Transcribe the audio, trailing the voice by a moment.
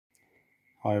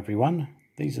Hi everyone,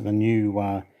 these are the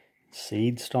new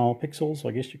seed style pixels,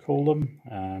 I guess you call them.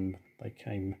 They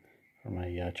came from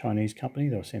a Chinese company.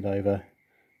 They were sent over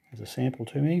as a sample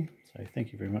to me, so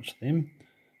thank you very much to them.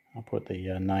 I'll put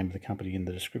the name of the company in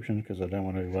the description because I don't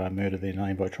want to murder their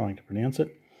name by trying to pronounce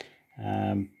it.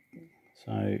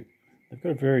 So they've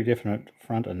got a very definite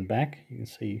front and back. You can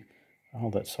see I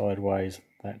hold that sideways,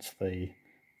 that's the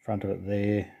front of it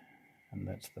there, and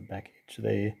that's the back edge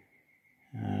there.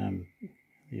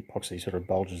 The epoxy sort of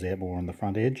bulges out more on the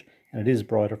front edge, and it is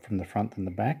brighter from the front than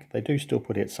the back. They do still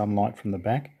put out some light from the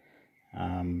back,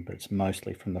 but it's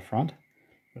mostly from the front.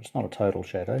 But it's not a total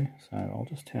shadow, so I'll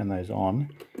just turn those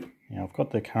on. Now I've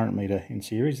got the current meter in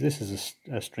series. This is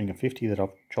a string of 50 that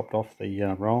I've chopped off the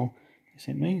roll they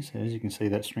sent me. So as you can see,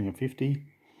 that string of 50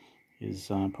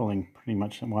 is pulling pretty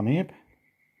much 1 amp.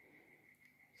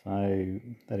 So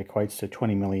that equates to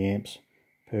 20 milliamps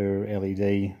per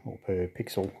LED or per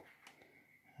pixel.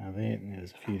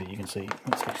 There's a few that you can see.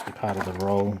 That's actually part of the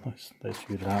roll. Those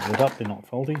few that aren't lit up, they're not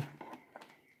faulty.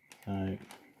 So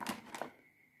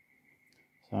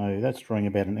that's drawing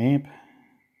about 1 amp.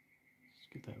 Let's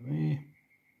get that there.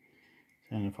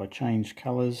 And if I change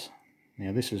colours,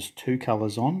 now this is 2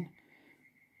 colours on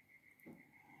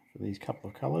for these couple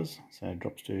of colours. So it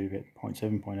drops to about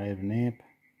 0.7, 0.8 of an amp.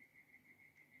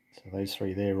 So those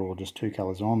 3 there are all just 2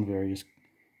 colours on, various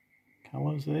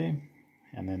colours there.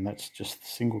 And then that's just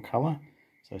single colour.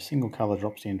 So single colour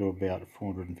drops into about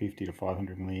 450 to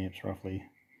 500 milliamps roughly,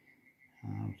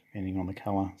 depending on the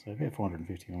colour. So about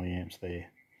 450 milliamps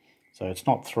there. So it's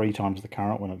not 3 times the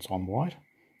current when it's on white.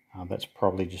 That's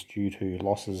probably just due to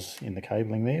losses in the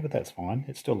cabling there, but that's fine.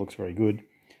 It still looks very good.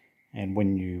 And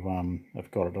when you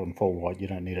have got it on full white, you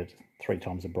don't need it 3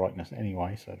 times the brightness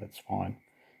anyway, so that's fine.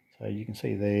 So you can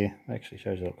see there, it actually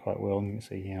shows it up quite well, and you can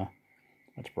see how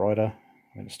much brighter.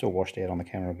 I mean, it's still washed out on the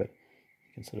camera, but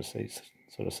you can sort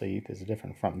of see there's a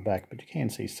different front and back, but you can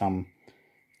see some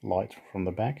light from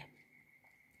the back.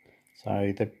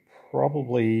 So they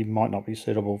probably might not be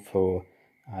suitable for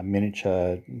a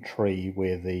miniature tree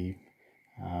where the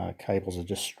cables are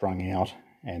just strung out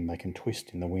and they can twist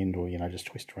in the wind, or just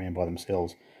twist around by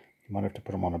themselves. You might have to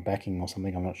put them on a backing or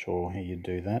something. I'm not sure how you'd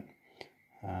do that.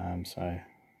 So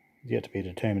it's yet to be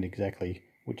determined exactly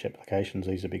which applications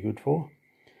these would be good for.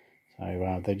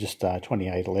 So they're just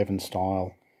 2811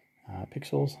 style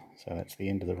pixels. So that's the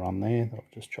end of the run there that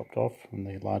I've just chopped off from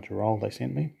the larger roll they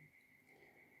sent me.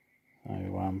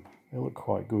 So they look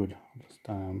quite good. I'll just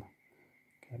go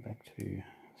back to see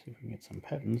if we can get some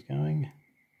patterns going.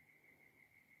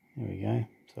 There we go.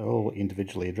 So all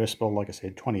individually addressable. Like I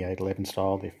said, 2811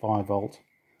 style. They're 5 volt.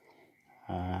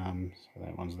 So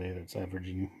that one's there. That's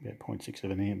averaging about 0.6 of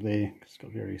an amp there. It's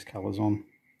got various colours on.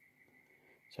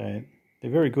 So they're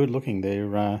very good looking.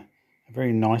 They're a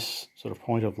very nice sort of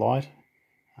point of light,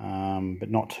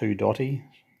 but not too dotty.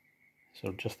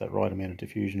 Sort of just that right amount of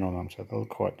diffusion on them, so they look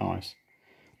quite nice.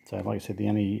 So like I said, the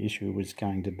only issue was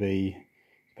going to be,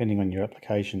 depending on your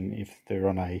application, if they're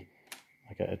on a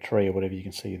tree or whatever. You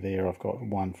can see there I've got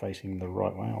one facing the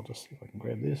right way. I'll just see if I can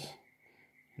grab this,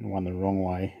 and one the wrong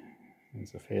way.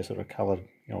 There's a fair sort of colour,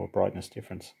 or brightness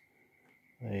difference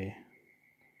there.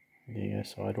 There you go,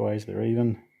 sideways, they're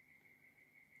even.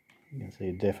 You can see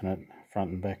a definite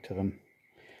front and back to them.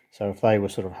 So if they were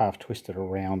sort of half twisted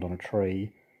around on a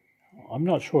tree, I'm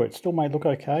not sure. It still may look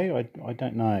okay. I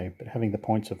don't know. But having the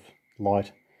points of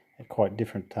light at quite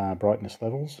different brightness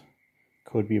levels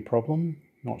could be a problem.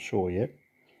 Not sure yet.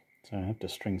 So I have to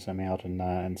string some out,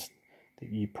 and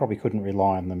you probably couldn't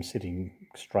rely on them sitting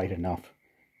straight enough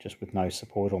just with no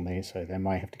support on there. So they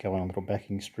may have to go on a little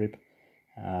backing strip.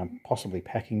 Possibly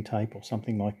packing tape or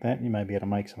something like that. You may be able to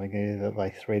make something there that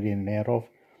they thread in and out of.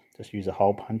 Just use a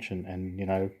hole punch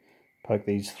and poke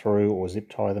these through, or zip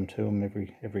tie them to them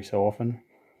every so often.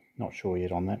 Not sure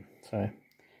yet on that. So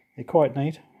they're quite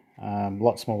neat. A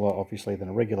lot smaller obviously than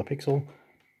a regular pixel.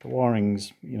 The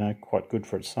wiring's quite good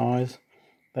for its size.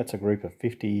 That's a group of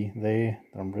 50 there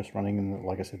that I'm just running, and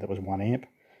like I said, that was 1 amp.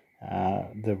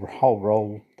 The whole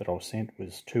roll that I was sent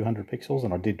was 200 pixels,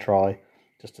 and I did try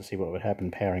just to see what would happen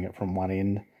powering it from one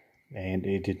end, and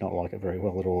it did not like it very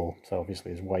well at all. So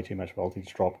obviously there's way too much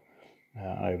voltage drop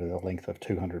over the length of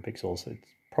 200 pixels. It's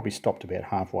probably stopped about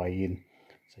halfway in.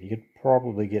 So you could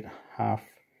probably get half,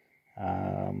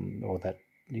 or that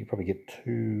you could probably get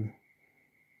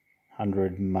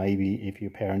 200 maybe if you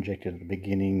power injected at the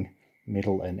beginning,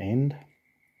 middle and end,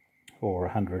 or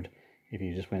 100 if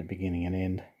you just went beginning and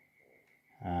end,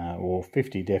 or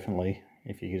 50 definitely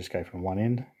if you could just go from one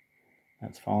end.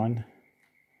 That's fine.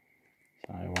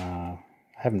 So I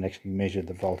haven't actually measured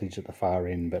the voltage at the far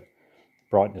end, but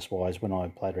brightness wise, when I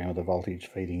played around with the voltage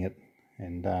feeding it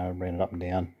and ran it up and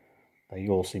down, they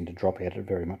all seem to drop out at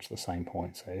very much the same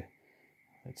point. So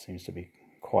it seems to be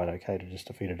quite okay to just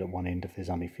to feed it at one end if there's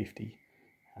only 50.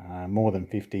 More than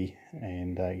 50,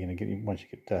 and once you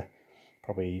get to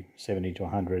probably 70 to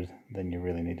 100, then you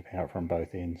really need to power it from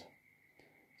both ends.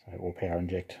 So, or power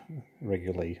inject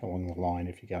regularly along the line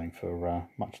if you're going for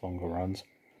much longer runs.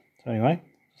 So anyway,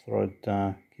 just thought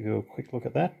I'd give you a quick look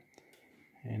at that,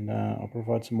 and I'll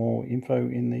provide some more info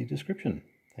in the description.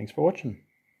 Thanks for watching.